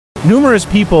Numerous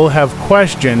people have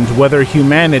questioned whether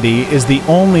humanity is the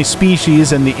only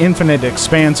species in the infinite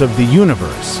expanse of the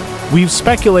universe. We've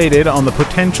speculated on the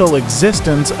potential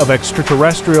existence of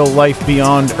extraterrestrial life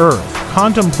beyond Earth,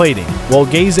 contemplating, while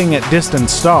gazing at distant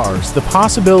stars, the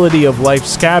possibility of life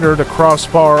scattered across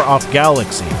far-off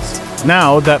galaxies.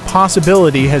 Now, that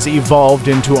possibility has evolved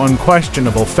into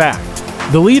unquestionable fact.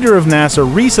 The leader of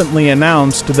NASA recently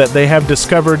announced that they have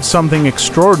discovered something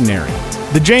extraordinary.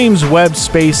 The James Webb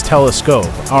Space Telescope,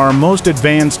 our most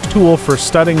advanced tool for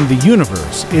studying the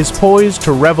universe, is poised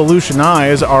to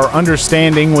revolutionize our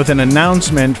understanding with an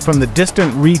announcement from the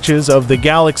distant reaches of the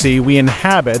galaxy we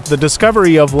inhabit, the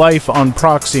discovery of life on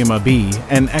Proxima B,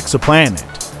 an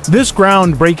exoplanet. This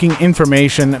groundbreaking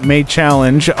information may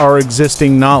challenge our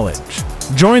existing knowledge.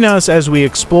 Join us as we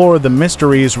explore the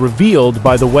mysteries revealed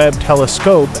by the Webb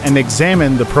Telescope and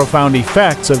examine the profound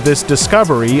effects of this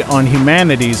discovery on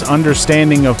humanity's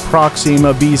understanding of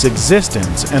Proxima B's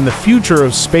existence and the future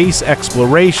of space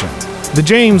exploration. The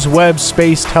James Webb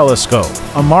Space Telescope,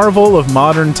 a marvel of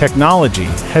modern technology,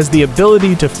 has the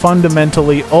ability to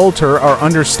fundamentally alter our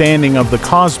understanding of the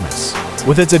cosmos.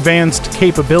 With its advanced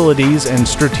capabilities and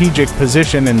strategic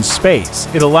position in space,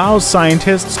 it allows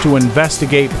scientists to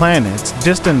investigate planets,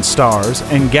 distant stars,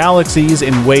 and galaxies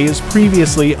in ways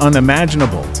previously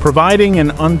unimaginable, providing an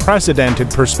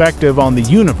unprecedented perspective on the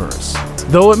universe.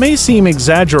 Though it may seem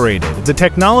exaggerated, the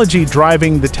technology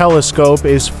driving the telescope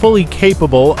is fully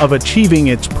capable of achieving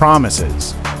its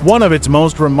promises. One of its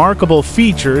most remarkable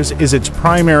features is its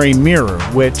primary mirror,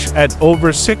 which, at over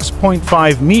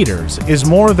 6.5 meters, is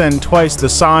more than twice the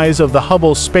size of the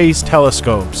Hubble Space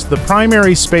Telescopes, the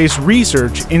primary space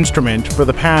research instrument for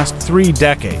the past 3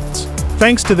 decades.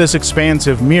 Thanks to this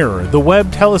expansive mirror, the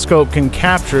Webb telescope can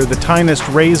capture the tiniest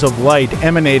rays of light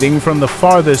emanating from the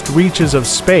farthest reaches of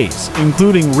space,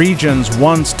 including regions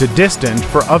once too distant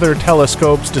for other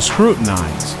telescopes to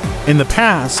scrutinize. In the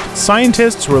past,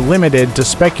 scientists were limited to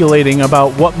speculating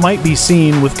about what might be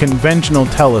seen with conventional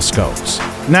telescopes.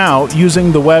 Now,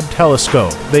 using the Webb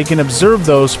telescope, they can observe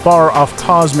those far-off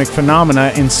cosmic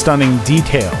phenomena in stunning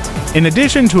detail. In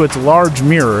addition to its large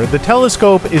mirror, the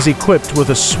telescope is equipped with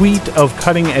a suite of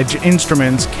cutting-edge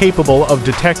instruments capable of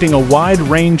detecting a wide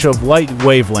range of light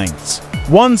wavelengths.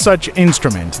 One such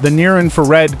instrument, the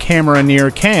near-infrared camera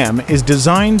NIRCam, is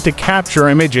designed to capture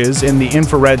images in the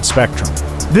infrared spectrum.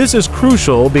 This is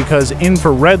crucial because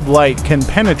infrared light can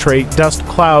penetrate dust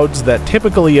clouds that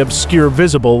typically obscure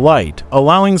visible light,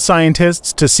 allowing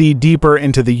scientists to see deeper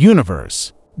into the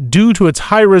universe. Due to its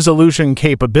high-resolution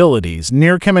capabilities,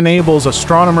 NIRCam enables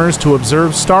astronomers to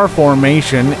observe star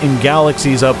formation in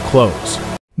galaxies up close.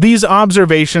 These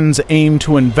observations aim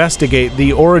to investigate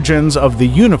the origins of the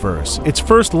universe, its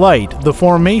first light, the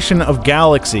formation of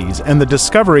galaxies, and the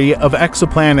discovery of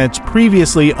exoplanets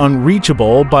previously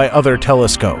unreachable by other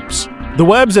telescopes. The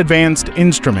Webb's advanced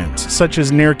instruments, such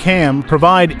as NIRCam,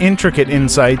 provide intricate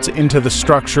insights into the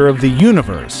structure of the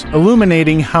universe,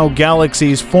 illuminating how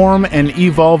galaxies form and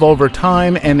evolve over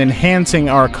time and enhancing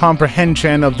our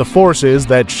comprehension of the forces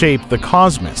that shape the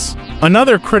cosmos.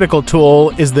 Another critical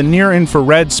tool is the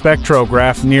near-infrared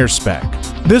spectrograph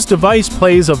NIRSpec. This device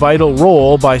plays a vital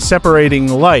role by separating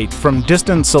light from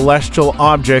distant celestial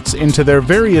objects into their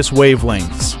various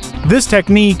wavelengths. This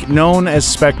technique, known as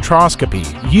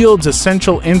spectroscopy, yields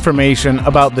essential information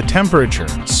about the temperature,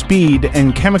 speed,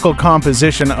 and chemical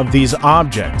composition of these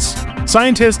objects.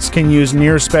 Scientists can use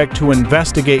NIRSpec to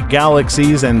investigate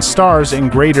galaxies and stars in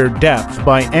greater depth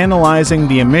by analyzing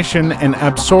the emission and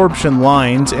absorption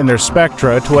lines in their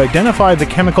spectra to identify the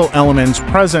chemical elements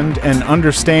present and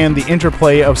understand the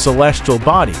interplay of celestial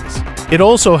bodies. It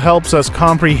also helps us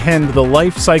comprehend the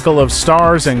life cycle of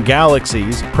stars and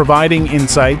galaxies, providing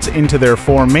insights into their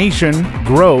formation,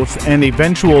 growth, and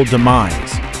eventual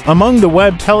demise. Among the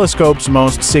Webb telescope's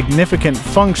most significant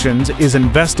functions is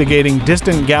investigating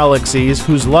distant galaxies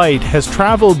whose light has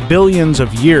traveled billions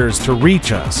of years to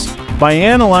reach us. By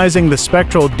analyzing the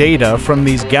spectral data from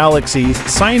these galaxies,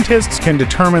 scientists can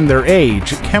determine their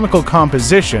age, chemical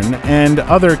composition, and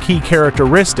other key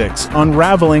characteristics,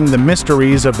 unraveling the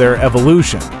mysteries of their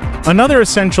evolution. Another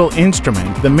essential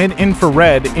instrument, the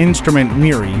mid-infrared instrument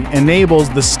MIRI, enables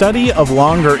the study of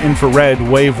longer infrared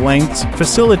wavelengths,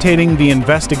 facilitating the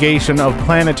investigation of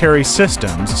planetary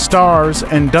systems, stars,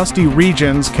 and dusty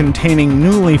regions containing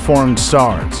newly formed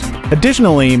stars.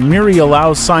 Additionally, MIRI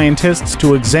allows scientists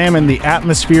to examine the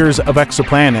atmospheres of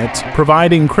exoplanets,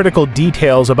 providing critical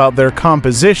details about their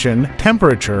composition,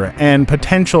 temperature, and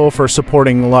potential for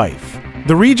supporting life.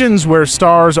 The regions where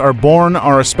stars are born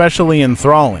are especially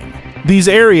enthralling. These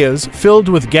areas, filled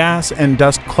with gas and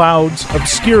dust clouds,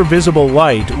 obscure visible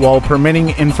light while permitting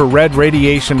infrared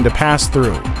radiation to pass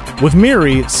through. With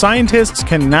MIRI, scientists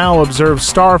can now observe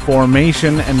star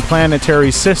formation and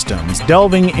planetary systems,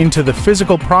 delving into the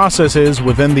physical processes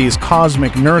within these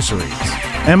cosmic nurseries.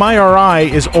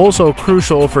 MIRI is also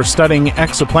crucial for studying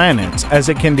exoplanets, as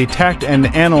it can detect and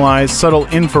analyze subtle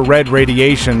infrared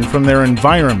radiation from their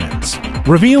environments,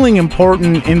 revealing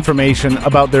important information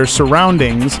about their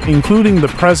surroundings, including the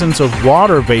presence of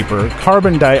water vapor,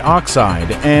 carbon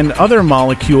dioxide, and other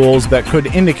molecules that could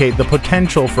indicate the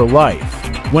potential for life.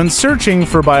 When searching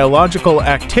for biological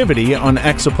activity on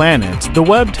exoplanets, the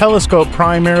Webb telescope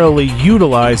primarily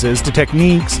utilizes the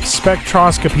techniques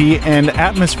spectroscopy and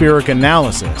atmospheric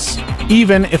analysis.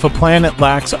 Even if a planet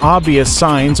lacks obvious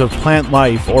signs of plant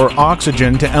life or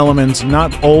oxygen to elements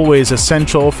not always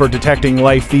essential for detecting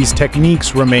life, these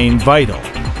techniques remain vital.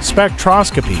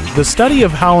 Spectroscopy, the study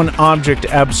of how an object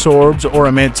absorbs or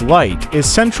emits light, is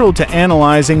central to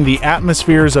analyzing the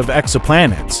atmospheres of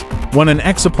exoplanets when an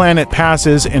exoplanet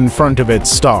passes in front of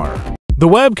its star. The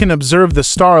Webb can observe the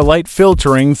star light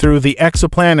filtering through the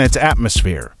exoplanet's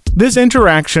atmosphere. This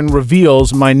interaction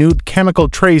reveals minute chemical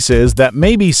traces that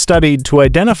may be studied to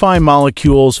identify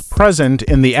molecules present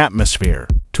in the atmosphere.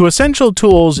 Two essential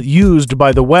tools used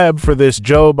by the Webb for this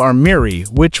job are MIRI,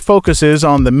 which focuses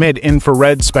on the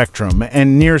mid-infrared spectrum,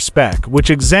 and NIRSpec, which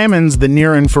examines the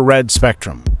near-infrared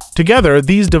spectrum. Together,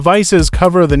 these devices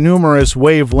cover the numerous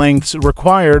wavelengths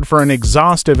required for an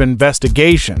exhaustive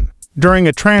investigation. During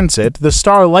a transit, the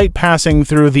star light passing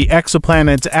through the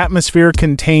exoplanet's atmosphere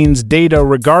contains data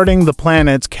regarding the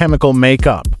planet's chemical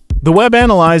makeup. The Webb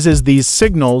analyzes these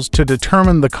signals to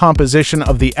determine the composition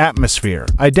of the atmosphere,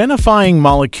 identifying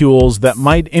molecules that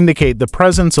might indicate the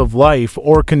presence of life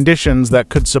or conditions that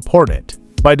could support it.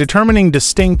 By determining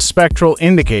distinct spectral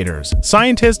indicators,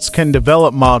 scientists can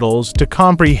develop models to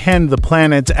comprehend the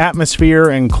planet's atmosphere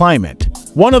and climate.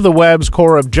 One of the Webb's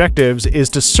core objectives is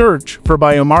to search for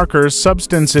biomarkers,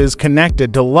 substances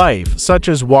connected to life, such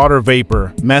as water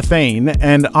vapor, methane,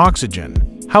 and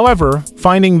oxygen. However,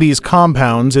 finding these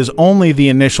compounds is only the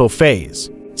initial phase.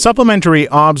 Supplementary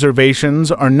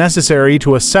observations are necessary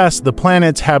to assess the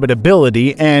planet's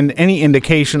habitability and any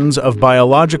indications of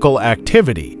biological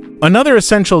activity. Another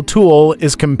essential tool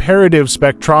is comparative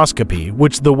spectroscopy,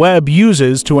 which the Webb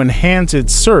uses to enhance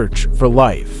its search for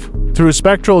life. Through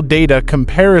spectral data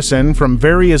comparison from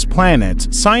various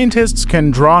planets, scientists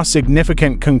can draw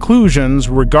significant conclusions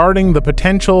regarding the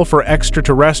potential for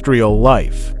extraterrestrial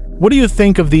life. What do you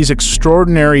think of these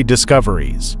extraordinary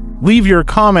discoveries? Leave your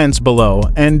comments below,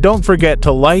 and don't forget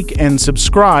to like and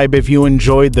subscribe if you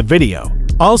enjoyed the video.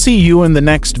 I'll see you in the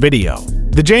next video.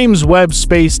 The James Webb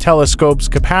Space Telescope's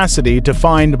capacity to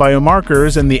find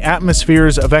biomarkers in the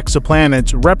atmospheres of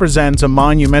exoplanets represents a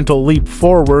monumental leap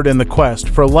forward in the quest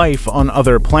for life on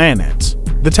other planets.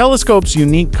 The telescope's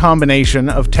unique combination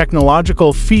of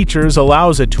technological features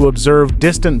allows it to observe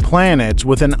distant planets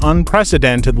with an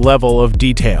unprecedented level of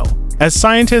detail. As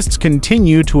scientists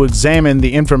continue to examine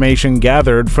the information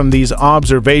gathered from these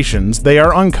observations, they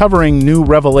are uncovering new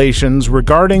revelations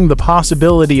regarding the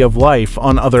possibility of life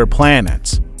on other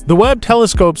planets. The Webb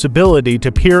telescope's ability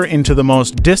to peer into the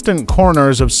most distant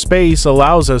corners of space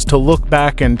allows us to look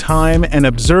back in time and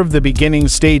observe the beginning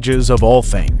stages of all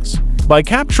things. By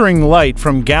capturing light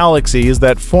from galaxies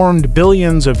that formed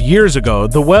billions of years ago,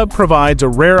 the Webb provides a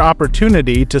rare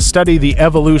opportunity to study the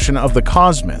evolution of the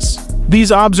cosmos.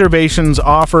 These observations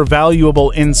offer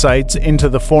valuable insights into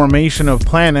the formation of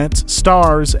planets,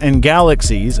 stars, and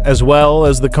galaxies, as well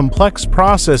as the complex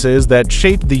processes that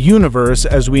shape the universe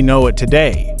as we know it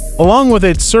today. Along with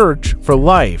its search for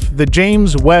life, the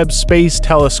James Webb Space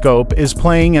Telescope is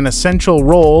playing an essential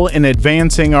role in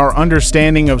advancing our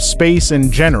understanding of space in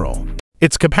general.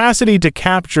 Its capacity to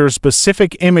capture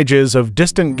specific images of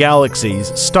distant galaxies,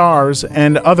 stars,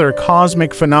 and other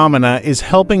cosmic phenomena is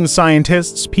helping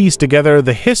scientists piece together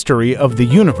the history of the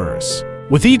universe.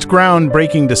 With each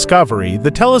groundbreaking discovery,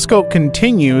 the telescope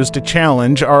continues to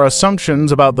challenge our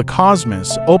assumptions about the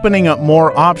cosmos, opening up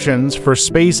more options for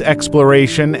space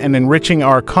exploration and enriching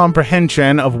our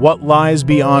comprehension of what lies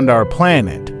beyond our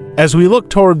planet. As we look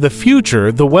toward the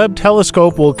future, the Webb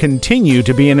telescope will continue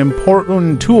to be an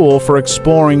important tool for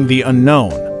exploring the unknown.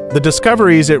 The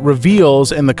discoveries it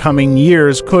reveals in the coming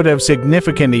years could have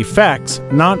significant effects,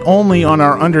 not only on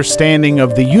our understanding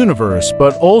of the universe,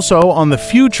 but also on the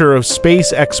future of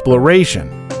space exploration.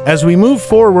 As we move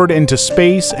forward into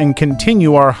space and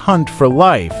continue our hunt for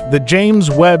life, the James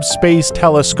Webb Space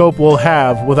Telescope will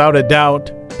have, without a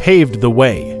doubt, paved the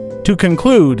way. To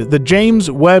conclude, the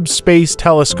James Webb Space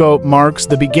Telescope marks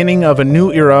the beginning of a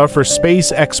new era for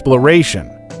space exploration.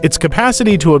 Its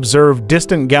capacity to observe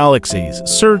distant galaxies,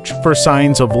 search for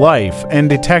signs of life,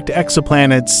 and detect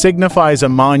exoplanets signifies a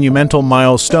monumental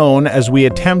milestone as we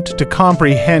attempt to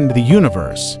comprehend the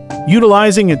universe.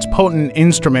 Utilizing its potent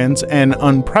instruments and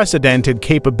unprecedented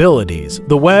capabilities,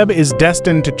 the Webb is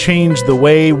destined to change the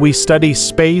way we study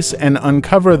space and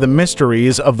uncover the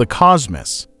mysteries of the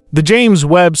cosmos. The James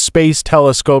Webb Space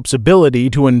Telescope's ability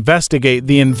to investigate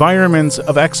the environments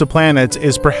of exoplanets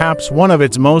is perhaps one of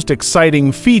its most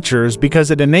exciting features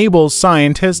because it enables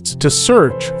scientists to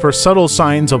search for subtle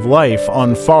signs of life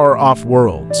on far-off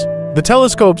worlds. The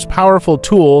telescope's powerful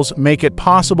tools make it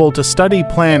possible to study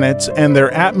planets and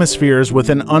their atmospheres with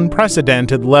an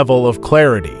unprecedented level of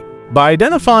clarity. By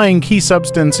identifying key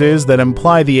substances that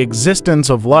imply the existence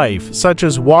of life, such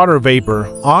as water vapor,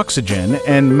 oxygen,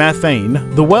 and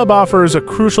methane, the Webb offers a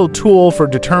crucial tool for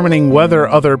determining whether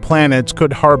other planets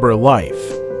could harbor life.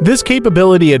 This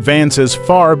capability advances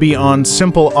far beyond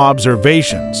simple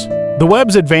observations. The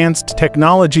Webb's advanced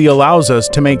technology allows us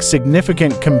to make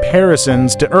significant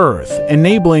comparisons to Earth,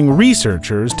 enabling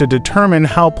researchers to determine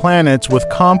how planets with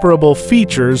comparable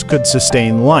features could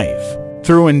sustain life.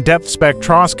 Through in-depth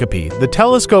spectroscopy, the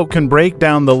telescope can break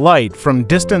down the light from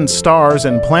distant stars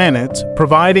and planets,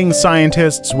 providing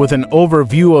scientists with an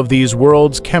overview of these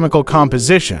worlds' chemical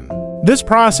composition. This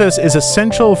process is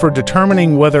essential for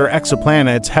determining whether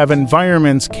exoplanets have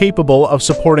environments capable of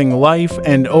supporting life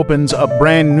and opens up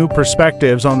brand new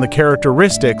perspectives on the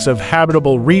characteristics of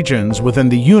habitable regions within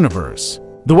the universe.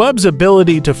 The Webb's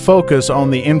ability to focus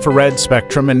on the infrared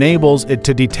spectrum enables it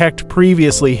to detect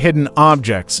previously hidden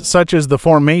objects, such as the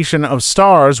formation of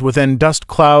stars within dust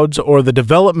clouds or the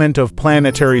development of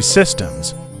planetary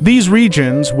systems. These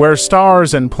regions, where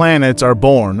stars and planets are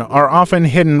born, are often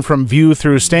hidden from view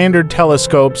through standard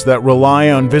telescopes that rely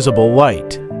on visible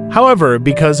light. However,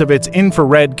 because of its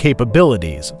infrared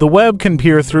capabilities, the Webb can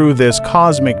peer through this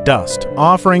cosmic dust,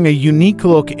 offering a unique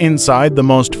look inside the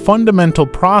most fundamental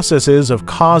processes of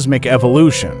cosmic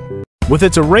evolution. With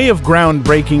its array of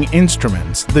groundbreaking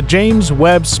instruments, the James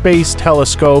Webb Space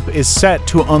Telescope is set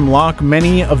to unlock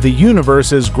many of the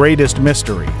universe's greatest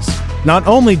mysteries. Not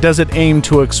only does it aim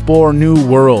to explore new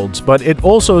worlds, but it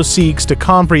also seeks to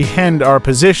comprehend our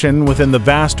position within the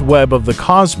vast web of the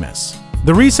cosmos.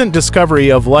 The recent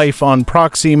discovery of life on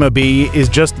Proxima B is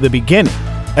just the beginning.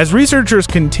 As researchers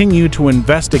continue to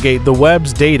investigate the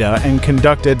Webb's data and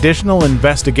conduct additional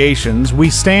investigations, we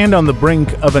stand on the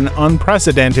brink of an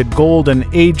unprecedented golden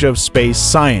age of space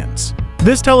science.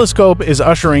 This telescope is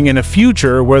ushering in a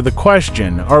future where the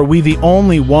question, "Are we the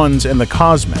only ones in the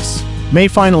cosmos?" may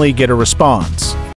finally get a response.